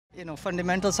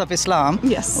Fundamentals of Islam.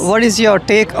 Yes. What is your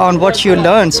take on what you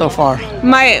learned so far?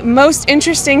 My most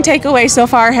interesting takeaway so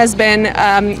far has been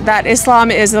that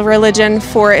Islam is a religion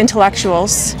for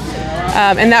intellectuals.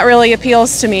 And that really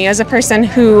appeals to me as a person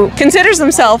who considers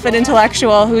himself an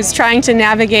intellectual who's trying to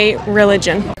navigate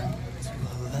religion.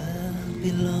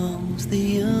 Belongs the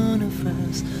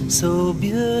universe so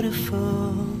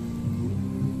beautiful.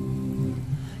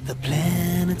 The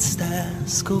planets,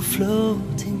 stars go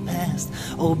floating past,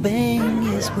 obeying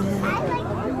His will.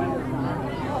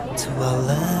 To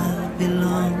Allah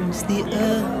belongs the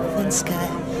earth and sky,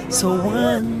 so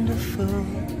wonderful.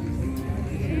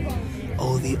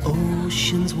 Oh, the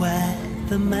oceans wide,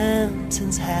 the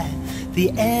mountains high,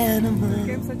 the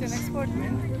animals.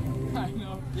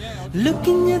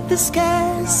 Looking at the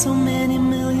sky, so many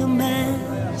million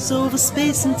miles over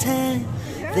space and time,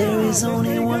 there is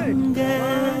only one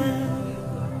God.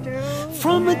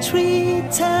 From a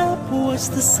treetop, watch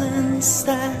the sun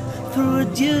start through a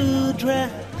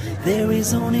dewdrop. There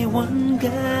is only one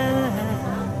God.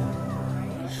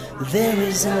 There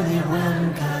is only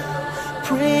one God.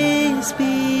 Praise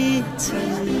be to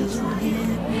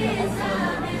Him.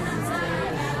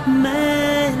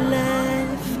 My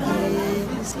life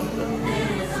is His.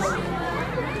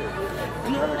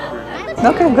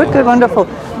 Okay, good, wonderful.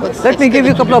 Let me give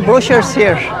you a couple of brochures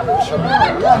here.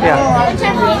 Yeah.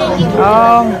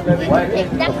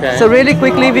 So really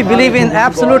quickly, we believe in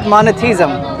absolute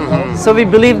monotheism. So we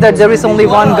believe that there is only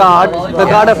one God, the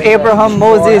God of Abraham,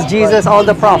 Moses, Jesus, all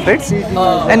the prophets.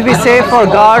 And we say for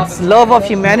God's love of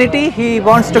humanity, He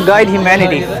wants to guide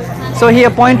humanity. So He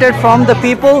appointed from the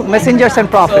people messengers and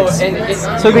prophets.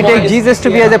 So we take Jesus to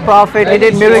be as a prophet. He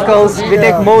did miracles. We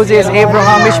take Moses,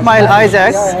 Abraham, Ishmael,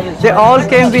 Isaac. They all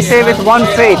came, we say, with one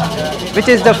faith, which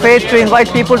is the faith to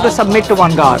invite people to submit to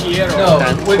one God.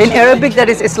 In Arabic, that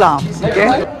is Islam.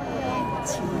 Okay.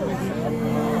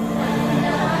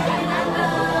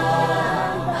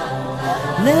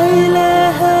 La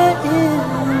ilaha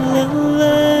illallah.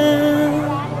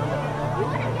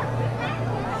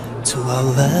 To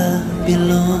Allah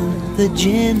belong the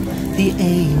jinn, the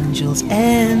angels,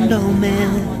 and all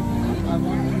men.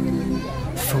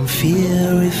 From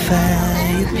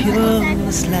purified,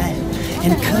 purest life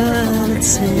and colored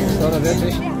sin.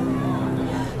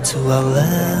 To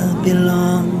Allah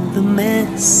belong the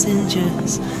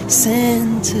messengers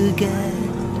sent to guide.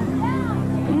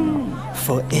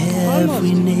 For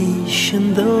every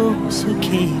nation, those who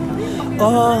came,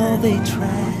 all they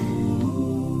tried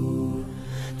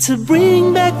to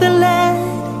bring back the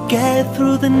light, guide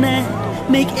through the night,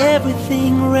 make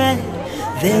everything right.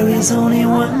 There is only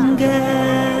one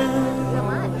God,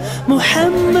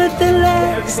 Muhammad the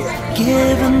last,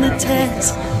 given the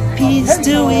task, peace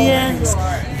do we ask.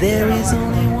 There is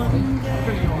only one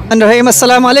God. And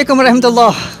Assalamu alaikum wa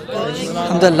rahmatullah.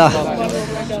 Alhamdulillah.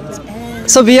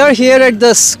 So we are here at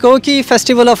the Skokie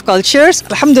Festival of Cultures.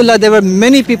 Alhamdulillah, there were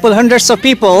many people, hundreds of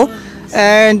people.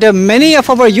 And many of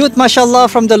our youth, mashallah,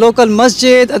 from the local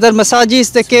masjid, other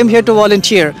masajis, they came here to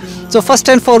volunteer. So first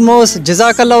and foremost,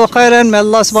 Jazakallah khairan, may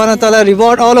Allah subhanahu wa ta'ala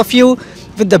reward all of you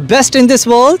with the best in this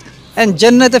world and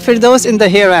Jannat al-Firdaus in the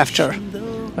hereafter.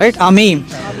 Right? Ameen.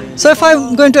 So if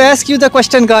I'm going to ask you the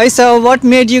question, guys, what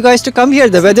made you guys to come here?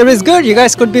 The weather is good. You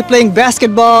guys could be playing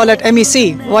basketball at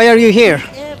MEC. Why are you here?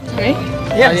 Me?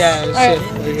 Yes. Right.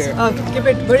 Keep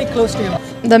it very close to you.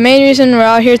 The main reason we're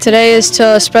out here today is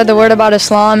to spread the word about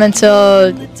Islam and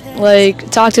to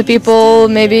talk to people,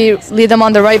 maybe lead them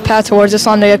on the right path towards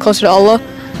Islam to get closer to Allah.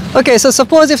 Okay, so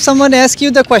suppose if someone asks you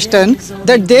the question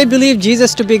that they believe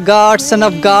Jesus to be God, Son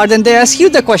of God, and they ask you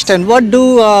the question, what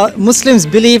do Muslims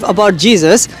believe about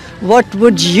Jesus? What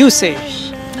would you say?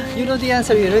 You know the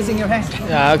answer, you're raising your hand.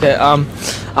 Yeah, okay.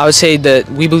 I would say that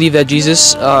we believe that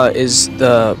Jesus is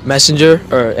the messenger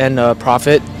and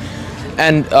prophet.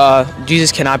 And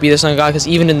Jesus cannot be the Son of God because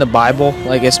even in the Bible,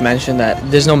 it's mentioned that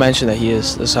there's no mention that He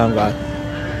is the Son of God.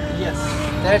 Yes,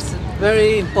 that's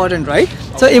very important, right?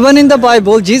 So even in the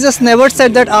Bible, Jesus never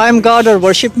said that I am God or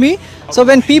worship me. So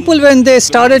when they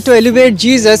started to elevate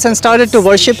Jesus and started to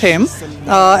worship Him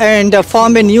and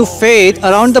form a new faith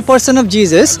around the person of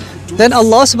Jesus, then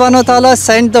Allah subhanahu wa ta'ala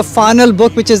sent the final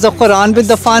book, which is the Quran, with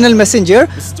the final messenger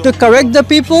to correct the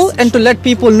people and to let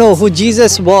people know who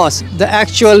Jesus was, the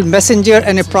actual messenger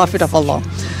and a prophet of Allah.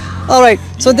 Alright,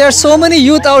 so there are so many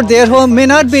youth out there who may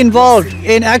not be involved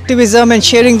in activism and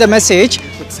sharing the message.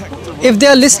 If they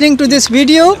are listening to this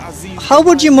video, how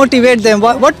would you motivate them?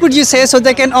 What would you say so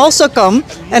they can also come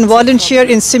and volunteer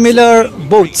in similar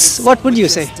boats? What would you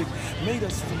say?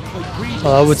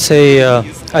 I would say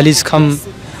at least come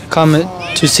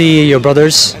to see your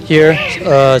brothers here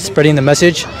spreading the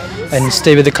message, and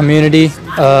stay with the community,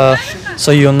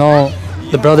 so you'll know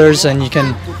the brothers, and you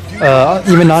can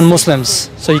even non-Muslims.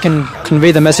 So you can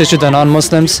convey the message to the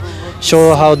non-Muslims,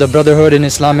 show how the brotherhood in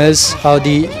Islam is, how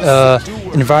the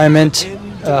environment,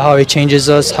 how it changes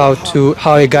us, how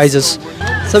it guides us.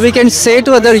 So we can say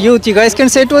to other youth, you guys can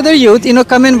say to other youth,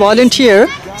 come and volunteer.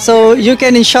 So you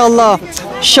can, inshallah,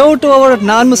 show to our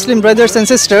non-Muslim brothers and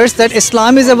sisters that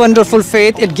Islam is a wonderful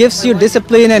faith. It gives you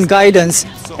discipline and guidance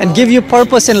and give you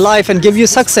purpose in life and give you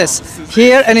success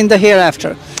here and in the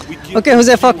hereafter. Okay,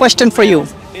 Huzaifa, question for you.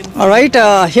 All right,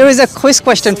 here is a quiz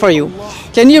question for you.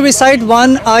 Can you recite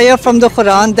one ayah from the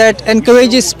Quran that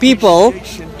encourages people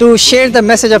to share the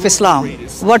message of Islam?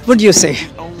 What would you say?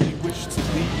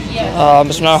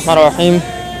 بسم الله الرحمن الرحيم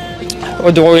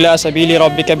ادعو إلى سبيل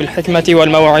ربك بالحكمة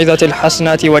والموعظة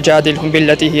الحسنة وجادلهم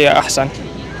بالتي هي أحسن.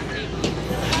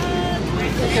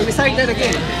 Okay, recite that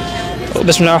again.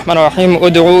 بسم الله الرحمن الرحيم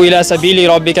ادعو إلى سبيل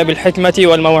ربك بالحكمة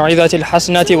والموعظة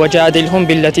الحسنة وجادلهم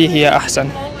بالتي هي أحسن.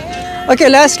 Okay,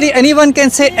 lastly, anyone can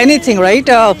say anything, right?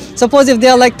 Suppose if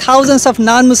there are like thousands of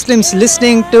non-Muslims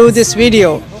listening to this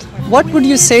video, what would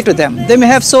you say to them? They may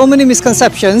have so many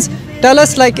misconceptions. Tell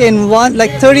us like in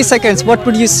 30 seconds, what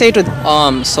would you say to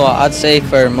them? So I'd say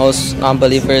for most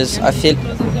non-believers, I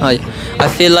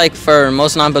feel like for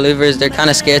most non-believers, they're kind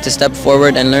of scared to step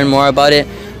forward and learn more about it.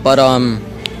 But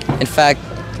in fact,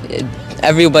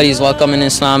 everybody's welcome in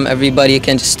Islam. Everybody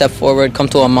can just step forward, come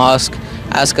to a mosque,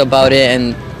 ask about it,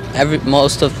 and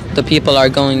most of the people are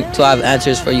going to have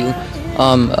answers for you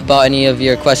about any of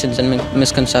your questions and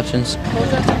misconceptions.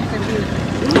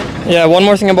 Yeah, one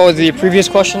more thing about the previous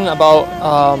question about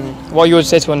what you would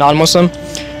say to a non-Muslim.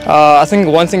 I think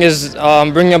one thing is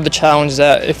bringing up the challenge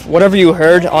that if whatever you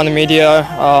heard on the media,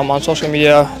 on social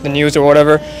media, the news or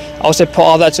whatever, I would say put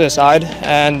all that to the side,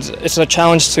 and it's a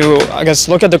challenge to, I guess,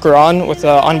 look at the Quran with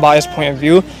an unbiased point of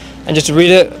view and just read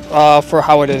it for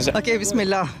how it is. Okay,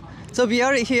 Bismillah. So we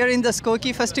are here in the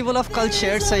Skokie Festival of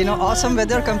Culture. So awesome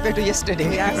weather compared to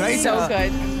yesterday, right? So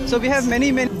good. So we have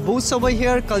many booths over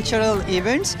here, cultural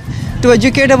events, to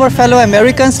educate our fellow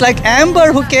Americans like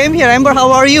Amber who came here. Amber,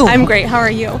 how are you? I'm great. How are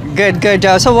you? Good, good.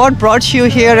 So what brought you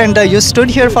here? And you stood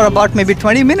here for about maybe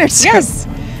 20 minutes. Yes.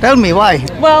 Tell me why.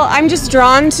 Well, I'm just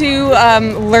drawn to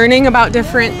learning about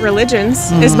different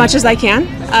religions as much as I can,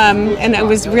 and I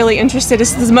was really interested.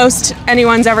 This is the most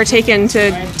anyone's ever taken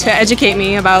to educate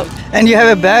me about. And you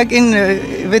have a bag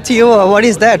with you. What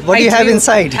is that? What do you have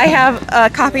inside? I have a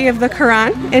copy of the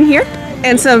Quran in here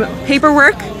and some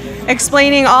paperwork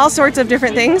explaining all sorts of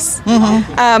different things,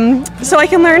 so I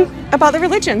can learn about the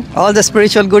religion. All the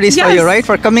spiritual goodies for you, right?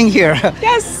 For coming here.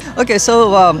 Yes. Okay,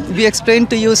 so we explained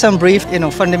to you some brief,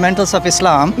 fundamentals of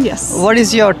Islam. Yes. What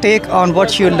is your take on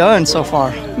what you learned so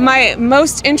far? My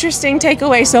most interesting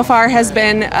takeaway so far has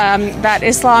been that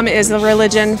Islam is a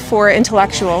religion for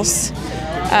intellectuals.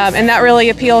 And that really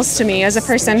appeals to me as a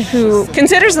person who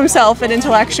considers himself an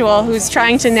intellectual who's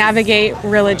trying to navigate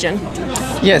religion.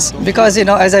 Yes, because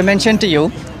as I mentioned to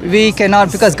you, we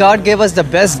cannot, because God gave us the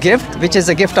best gift, which is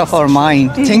a gift of our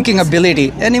mind, thinking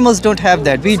ability. Animals don't have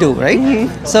that, we do, right?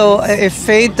 So if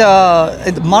faith,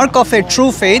 the mark of a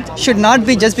true faith should not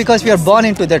be just because we are born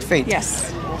into that faith. Yes.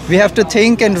 We have to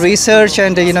think and research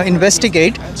and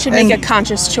investigate. Should make a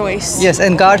conscious choice. Yes,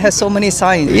 and God has so many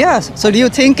signs. Yes. So do you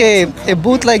think a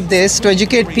booth like this to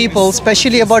educate people,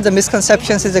 especially about the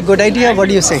misconceptions, is a good idea? What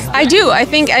do you say? I do. I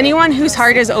think anyone whose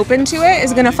heart is open to it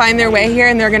is going to find their way here,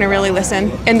 and they're going to really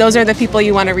listen. And those are the people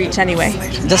you want to reach anyway.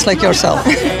 Just like yourself.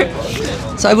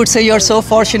 So I would say you're so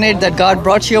fortunate that God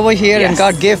brought you over here, and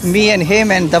God gave me and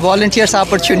him and the volunteers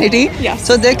opportunity. Yes.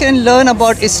 So they can learn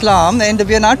about Islam, and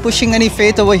we are not pushing any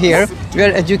faith over here. We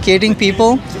are educating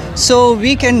people so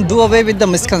we can do away with the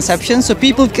misconceptions so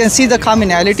people can see the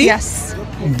commonality. Yes.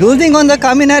 Building on the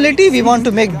commonality, we want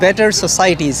to make better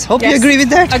societies. Hope you agree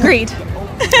with that? Agreed.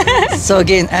 So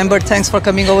again, Amber, thanks for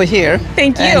coming over here.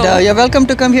 Thank you. And you're welcome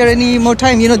to come here any more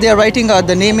time. They are writing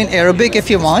the name in Arabic if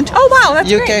you want. Oh wow, that's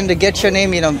great. You can get your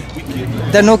name,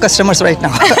 there are no customers right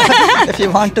now. If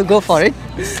you want to go for it.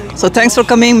 So thanks for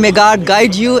coming. May God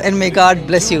guide you and may God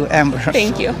bless you, Amber.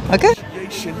 Thank you. Okay.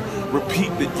 Repeat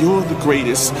that you're the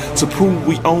greatest, to prove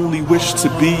we only wish to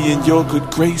be in your good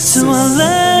graces. To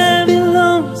Allah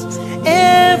belongs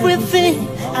everything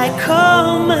I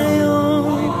call my own.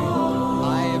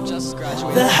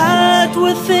 The heart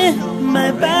within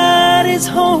my body's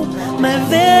home, my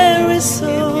very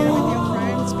soul.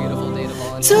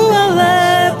 To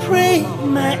Allah I pray,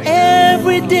 my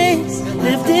everyday's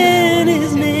lived in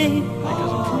His name,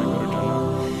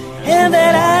 and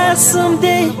that I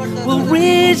someday will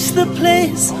reach the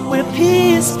place where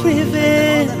peace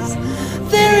prevails.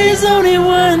 There is only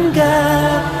one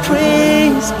God.